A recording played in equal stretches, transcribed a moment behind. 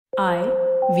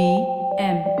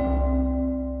IVM.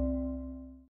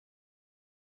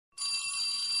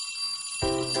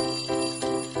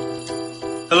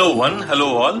 Hello one,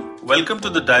 hello all. Welcome to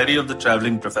the Diary of the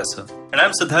Traveling Professor. And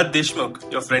I'm Siddharth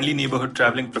Deshmukh, your friendly neighborhood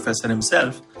traveling professor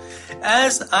himself.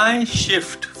 As I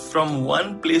shift from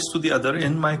one place to the other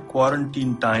in my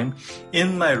quarantine time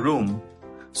in my room,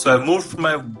 so I've moved from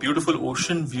my beautiful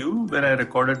ocean view where I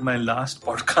recorded my last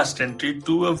podcast entry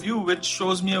to a view which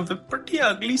shows me a pretty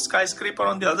ugly skyscraper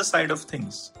on the other side of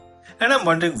things. And I'm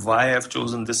wondering why I've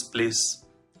chosen this place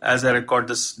as I record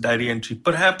this diary entry.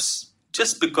 Perhaps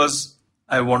just because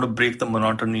I want to break the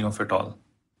monotony of it all.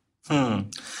 Am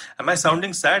I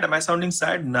sounding sad?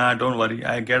 Nah, don't worry.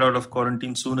 I get out of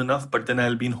quarantine soon enough, but then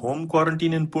I'll be in home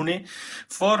quarantine in Pune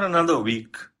for another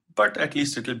week. But at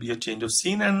least it'll be a change of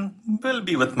scene and will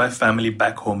be with my family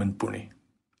back home in Pune.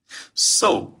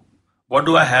 So, what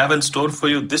do I have in store for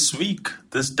you this week,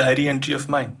 this diary entry of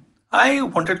mine? I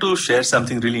wanted to share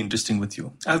something really interesting with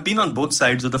you. I've been on both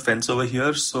sides of the fence over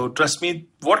here, so trust me,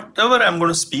 whatever I'm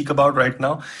going to speak about right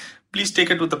now, please take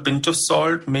it with a pinch of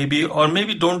salt, maybe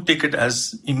don't take it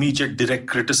as immediate direct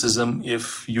criticism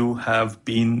if you have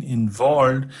been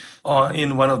involved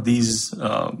in one of these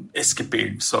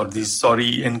escapades or these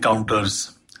sorry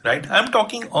encounters, right? I'm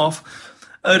talking of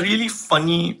a really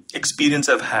funny experience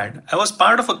I've had. I was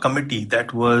part of a committee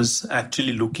that was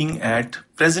actually looking at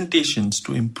presentations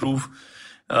to improve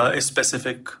a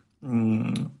specific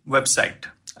website.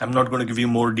 I'm not going to give you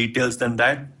more details than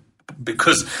that,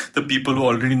 because the people who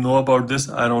already know about this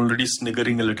are already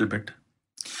sniggering a little bit.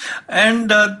 And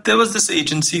there was this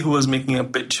agency who was making a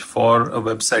pitch for a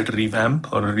website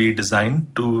revamp or a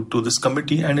redesign to this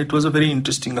committee, and it was a very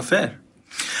interesting affair.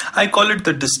 I call it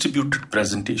the distributed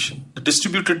presentation. The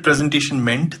distributed presentation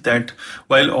meant that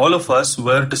while all of us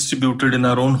were distributed in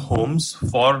our own homes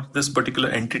for this particular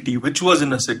entity, which was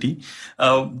in a city,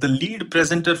 the lead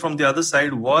presenter from the other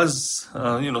side was,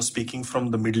 speaking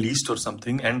from the Middle East or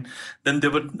something. And then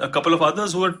there were a couple of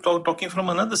others who were talking from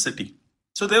another city.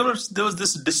 So there was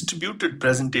this distributed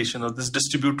presentation or this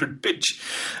distributed pitch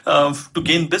to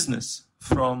gain business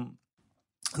from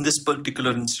this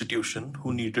particular institution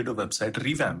who needed a website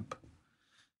revamp.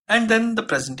 And then the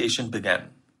presentation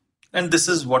began. And this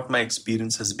is what my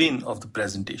experience has been of the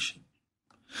presentation.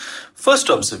 First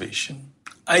observation,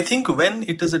 I think when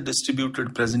it is a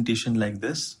distributed presentation like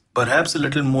this, perhaps a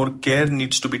little more care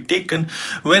needs to be taken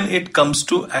when it comes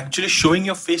to actually showing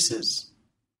your faces.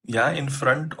 In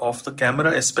front of the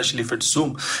camera, especially if it's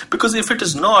Zoom. Because if it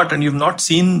is not, and you've not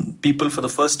seen people for the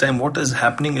first time, what is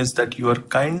happening is that you are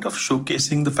kind of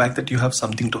showcasing the fact that you have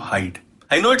something to hide.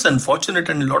 I know it's unfortunate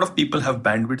and a lot of people have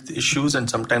bandwidth issues and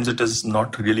sometimes it is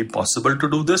not really possible to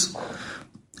do this.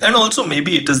 And also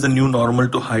maybe it is the new normal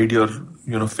to hide your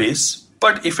face.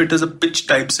 But if it is a pitch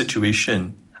type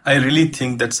situation, I really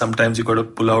think that sometimes you got to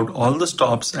pull out all the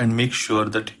stops and make sure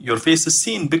that your face is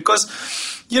seen because,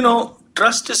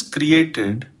 trust is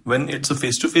created when it's a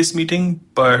face-to-face meeting,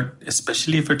 but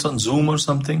especially if it's on Zoom or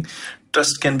something,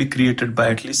 trust can be created by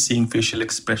at least seeing facial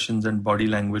expressions and body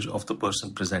language of the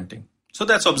person presenting. So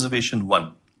that's observation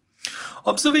 1.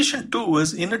 Observation 2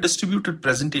 is in a distributed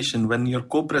presentation when your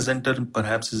co-presenter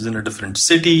perhaps is in a different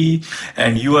city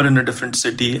and you are in a different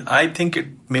city, I think it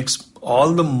makes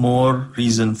all the more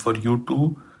reason for you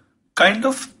to kind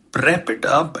of prep it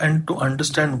up and to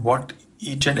understand what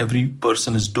each and every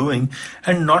person is doing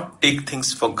and not take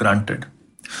things for granted.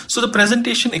 So the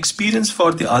presentation experience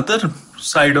for the other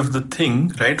side of the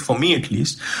thing, right, for me at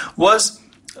least, was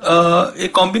a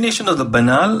combination of the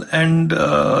banal and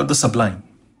the sublime.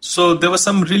 So there were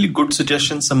some really good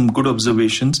suggestions, some good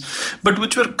observations, but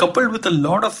which were coupled with a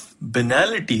lot of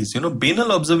banalities,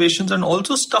 banal observations and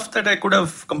also stuff that I could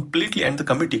have completely, and the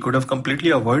committee could have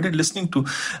completely avoided listening to,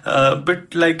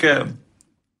 but like a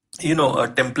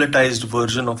templatized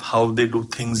version of how they do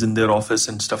things in their office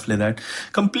and stuff like that.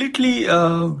 Completely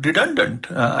redundant,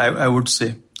 I would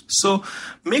say. So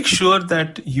make sure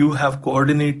that you have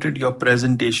coordinated your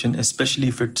presentation, especially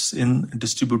if it's in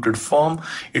distributed form.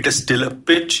 It is still a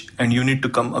pitch and you need to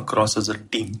come across as a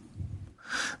team.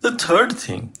 The third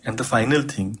thing and the final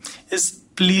thing is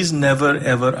please never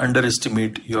ever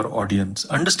underestimate your audience.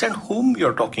 Understand whom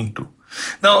you're talking to.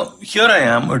 Now, here I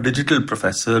am, a digital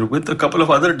professor with a couple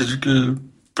of other digital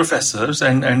professors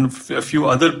and a few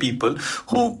other people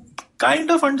who kind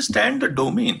of understand the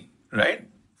domain, right?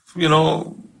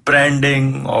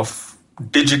 Branding, of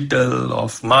digital,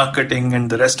 of marketing and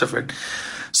the rest of it.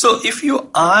 So if you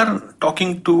are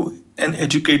talking to an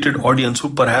educated audience who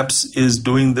perhaps is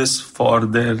doing this for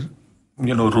their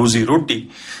rosy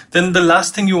roti, then the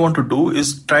last thing you want to do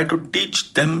is try to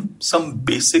teach them some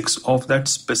basics of that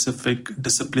specific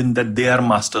discipline that they are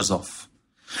masters of.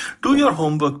 Do your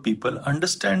homework, people.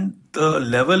 Understand the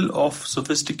level of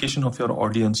sophistication of your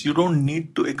audience. You don't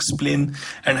need to explain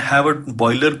and have a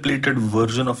boilerplated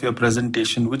version of your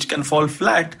presentation which can fall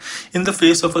flat in the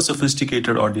face of a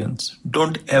sophisticated audience.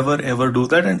 Don't ever do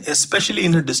that, and especially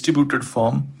in a distributed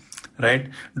form, right?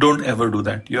 Don't ever do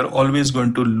that. You're always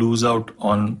going to lose out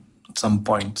on some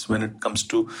points when it comes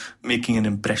to making an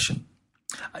impression.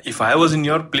 If I was in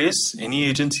your place, any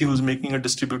agency who's making a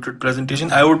distributed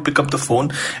presentation, I would pick up the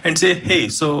phone and say, hey,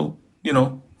 so,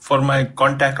 for my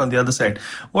contact on the other side,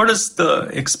 what is the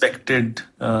expected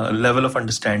level of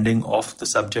understanding of the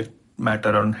subject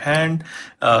matter on hand?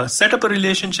 Set up a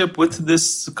relationship with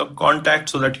this contact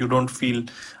so that you don't feel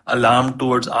alarmed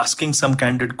towards asking some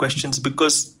candid questions,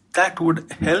 because that would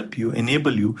help you,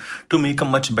 enable you to make a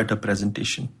much better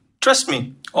presentation. Trust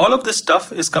me, all of this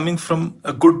stuff is coming from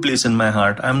a good place in my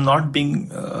heart. I'm not being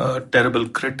a terrible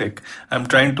critic. I'm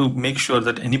trying to make sure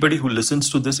that anybody who listens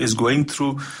to this is going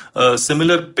through a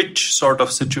similar pitch sort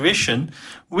of situation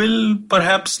will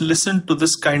perhaps listen to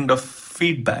this kind of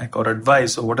feedback or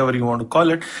advice or whatever you want to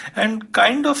call it and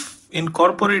kind of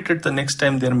incorporate it the next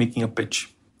time they're making a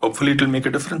pitch. Hopefully it will make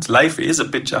a difference. Life is a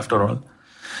pitch after all.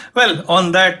 Well,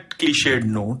 on that cliched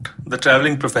note, the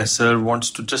Traveling Professor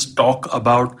wants to just talk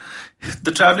about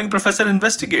The Traveling Professor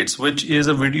Investigates, which is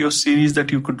a video series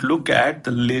that you could look at.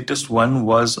 The latest one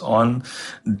was on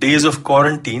days of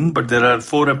quarantine, but there are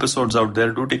 4 episodes out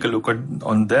there. Do take a look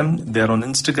on them. They're on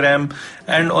Instagram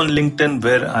and on LinkedIn,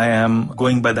 where I am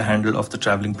going by the handle of The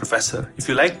Traveling Professor. If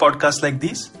you like podcasts like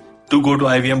these, do go to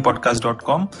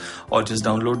ivmpodcast.com or just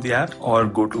download the app or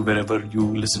go to wherever you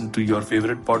listen to your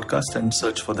favorite podcast and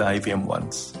search for the IVM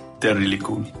ones. They're really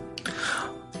cool.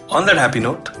 On that happy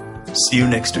note, see you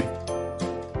next week.